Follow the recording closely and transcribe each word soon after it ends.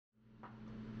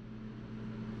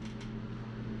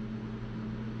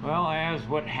Well, as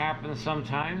what happens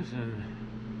sometimes in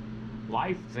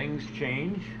life, things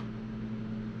change.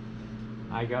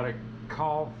 I got a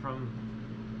call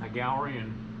from a gallery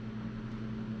in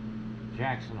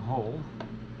Jackson Hole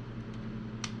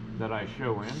that I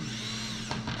show in,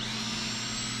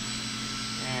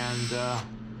 and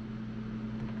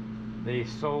they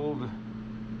sold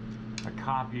a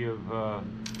copy of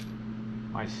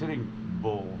my Sitting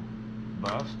Bull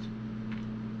bust,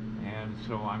 and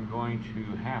so I'm going to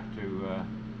have to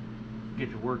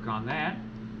get to work on that.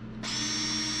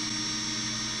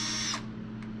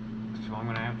 So I'm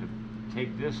going to have to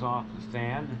take this off the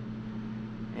stand,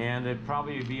 and it'd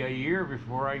probably be a year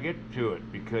before I get to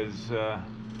it, because there's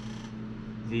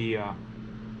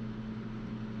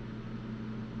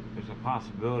a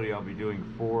possibility I'll be doing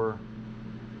 4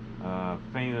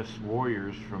 famous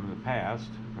warriors from the past,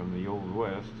 from the Old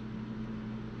West,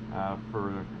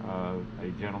 for a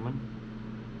gentleman,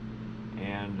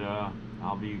 and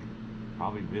I'll be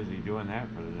probably busy doing that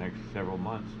for the next several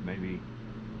months, maybe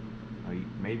a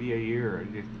year.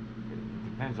 It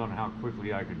depends on how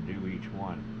quickly I can do each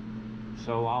one.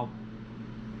 So I'll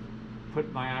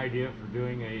put my idea for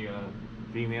doing a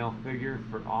female figure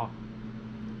off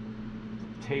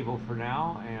the table for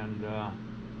now, and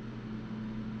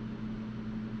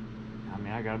I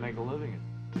mean, I gotta make a living.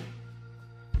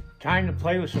 Time to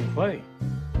play with some clay.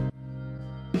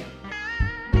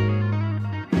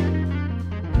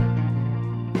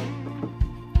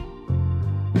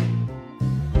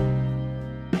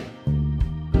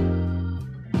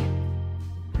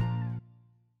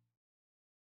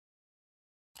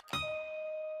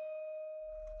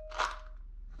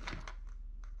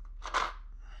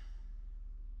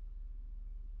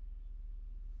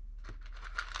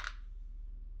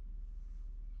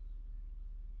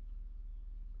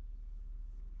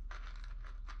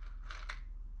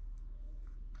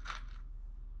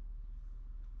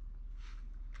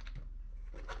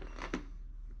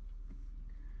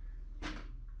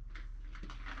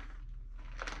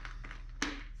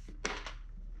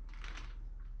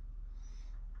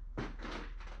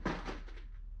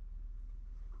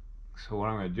 So what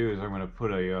I'm going to do is I'm going to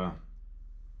put a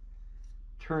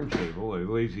turntable, a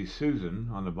Lazy Susan,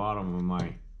 on the bottom of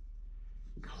my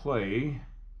clay,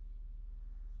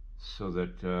 so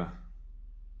that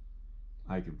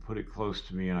I can put it close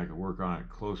to me and I can work on it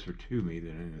closer to me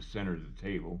than in the center of the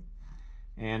table,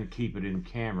 and keep it in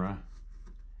camera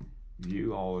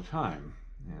view all the time.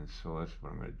 And so that's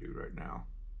what I'm going to do right now.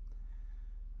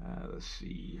 Let's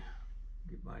see,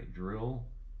 get my drill,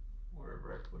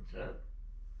 wherever I put that.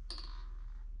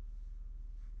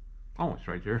 Oh, it's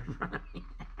right there in front of me.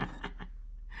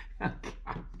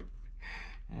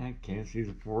 I can't see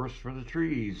the forest for the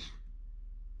trees.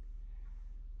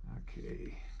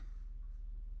 Okay.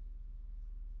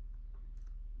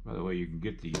 By the way, you can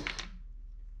get these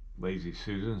Lazy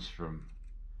Susans from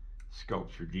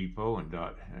Sculpture Depot and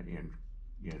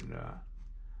in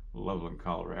Loveland,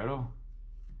 Colorado.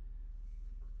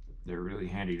 They're really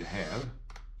handy to have.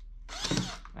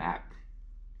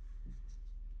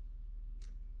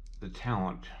 The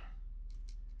talent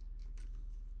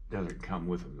doesn't come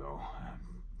with them, though,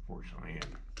 unfortunately,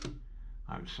 and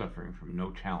I'm suffering from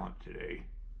no talent today.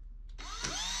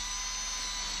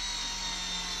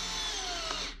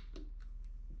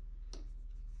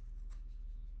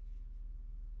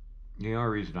 The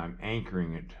only reason I'm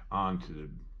anchoring it onto the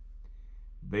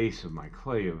base of my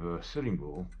clay of a Sitting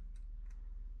Bull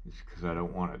is because I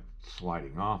don't want it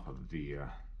sliding off of the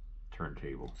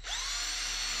turntable.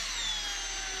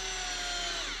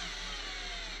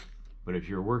 But if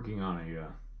you're working on a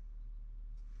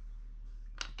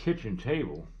kitchen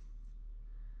table,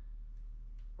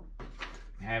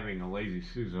 having a Lazy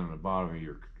Susan on the bottom of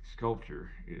your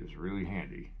sculpture is really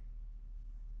handy.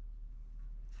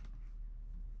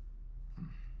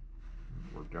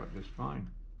 It worked out just fine.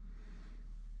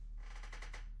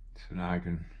 So now I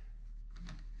can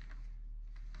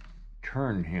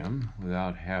turn him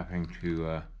without having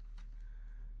to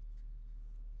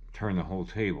turn the whole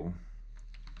table.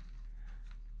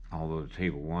 Although the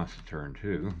table wants to turn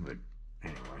too, but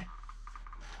anyway.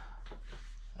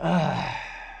 I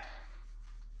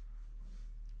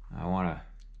want to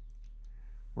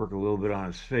work a little bit on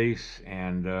his face,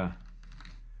 and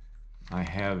I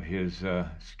have his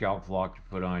scalp lock to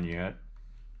put on yet,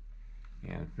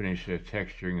 and finish the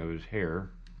texturing of his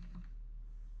hair.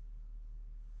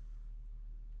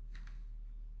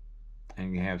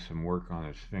 And you have some work on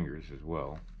his fingers as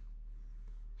well.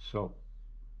 So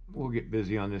we'll get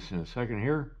busy on this in a second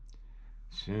here,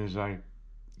 as soon as I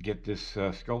get this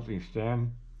sculpting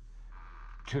stand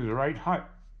to the right height.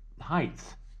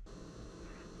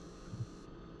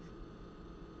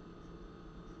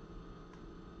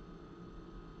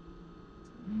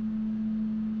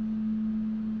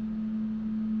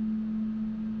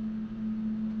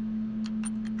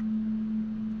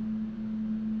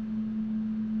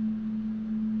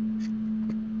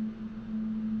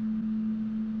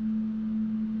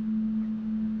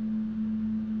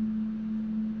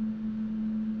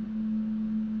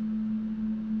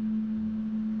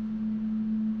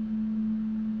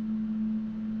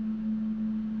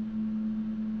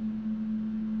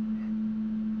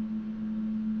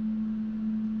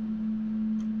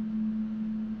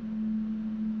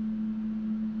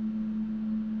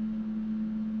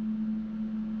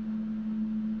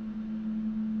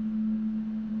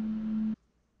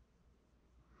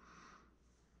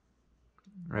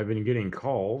 I've been getting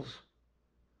calls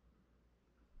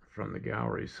from the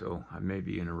gallery, so I may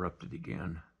be interrupted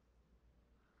again.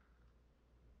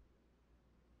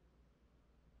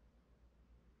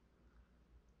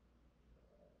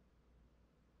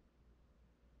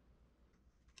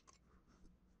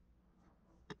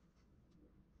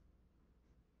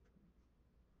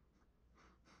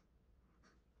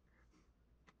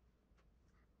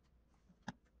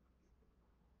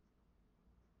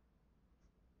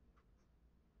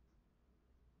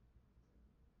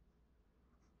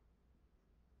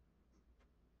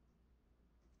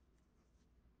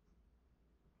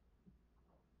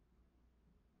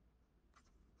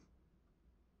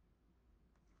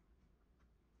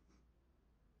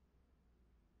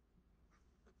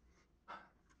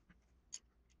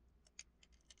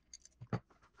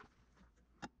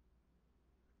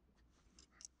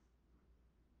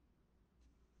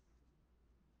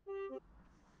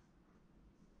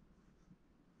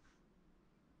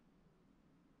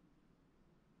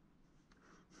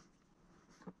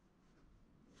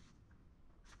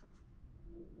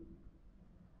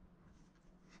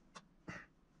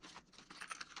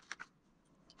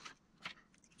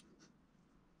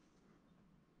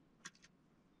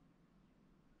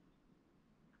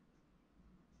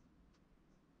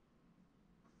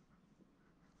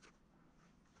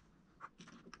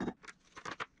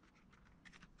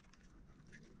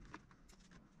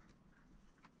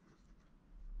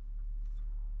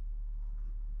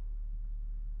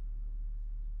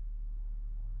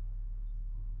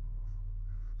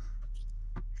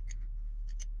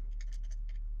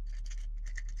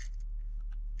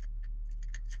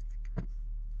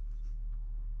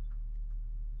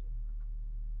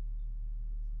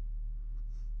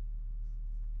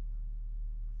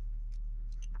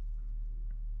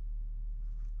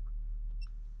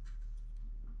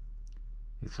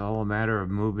 It's all a matter of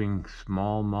moving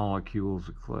small molecules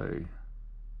of clay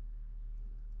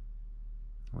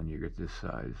when you get this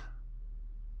size.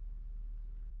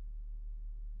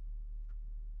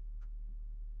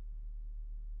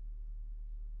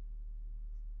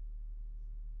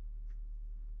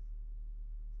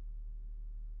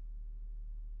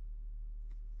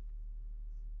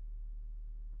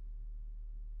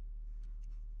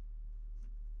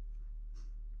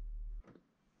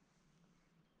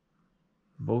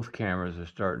 Both cameras are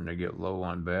starting to get low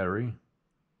on battery,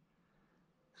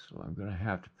 so I'm going to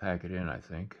have to pack it in, I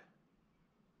think.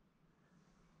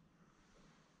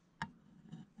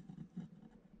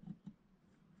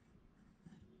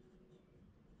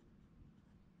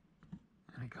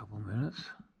 In a couple minutes.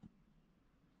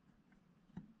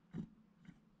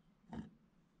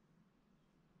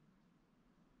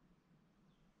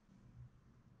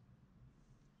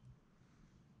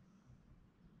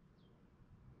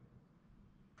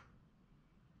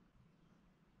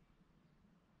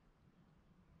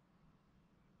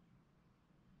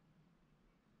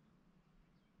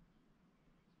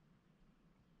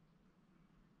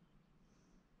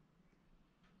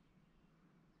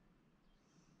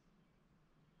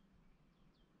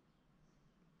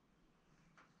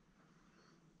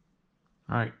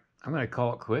 All right, I'm going to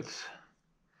call it quits.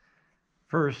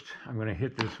 First, I'm going to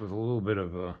hit this with a little bit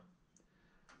of a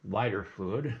lighter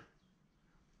fluid.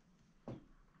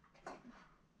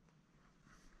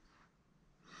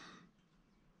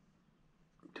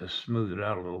 To smooth it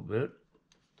out a little bit.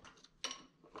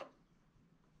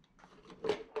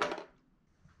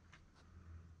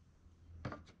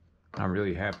 I'm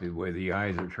really happy the way the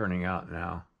eyes are turning out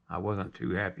now. I wasn't too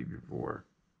happy before.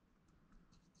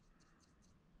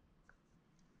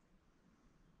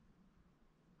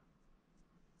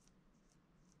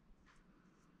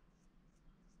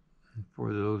 And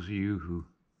for those of you who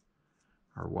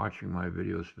are watching my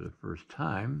videos for the first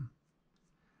time,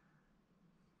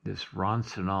 this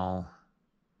INSTRUCTIONal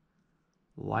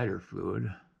lighter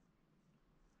fluid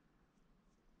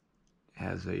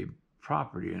has a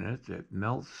property in it that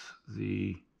melts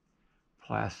the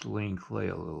plastiline clay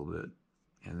a little bit,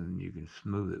 and then you can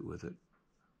smooth it with it.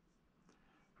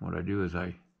 What I do is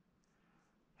I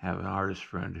have an artist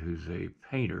friend who's a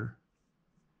painter,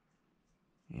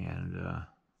 and a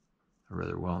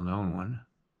rather well-known one,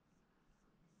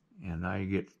 and I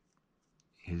get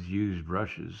his used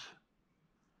brushes,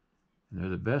 and they're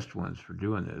the best ones for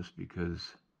doing this because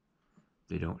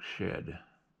they don't shed.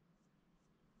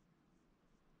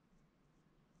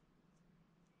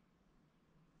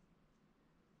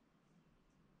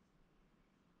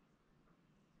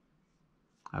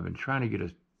 I've been trying to get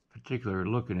a particular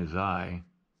look in his eye,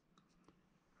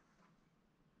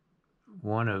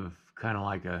 one of kind of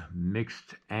like a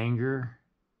mixed anger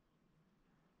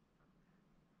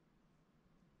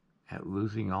at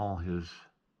losing all his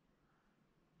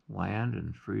land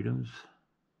and freedoms.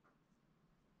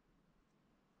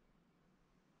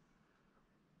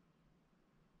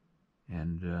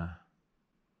 And a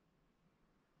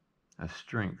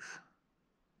strength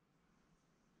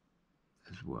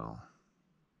as well.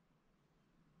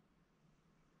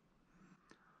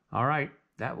 All right,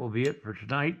 that will be it for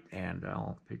tonight, and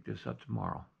I'll pick this up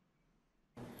tomorrow.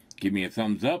 Give me a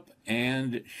thumbs up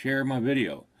and share my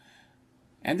video.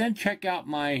 And then check out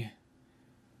my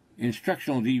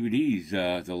instructional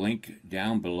DVDs, the link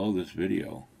down below this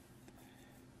video.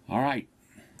 All right,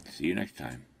 see you next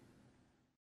time.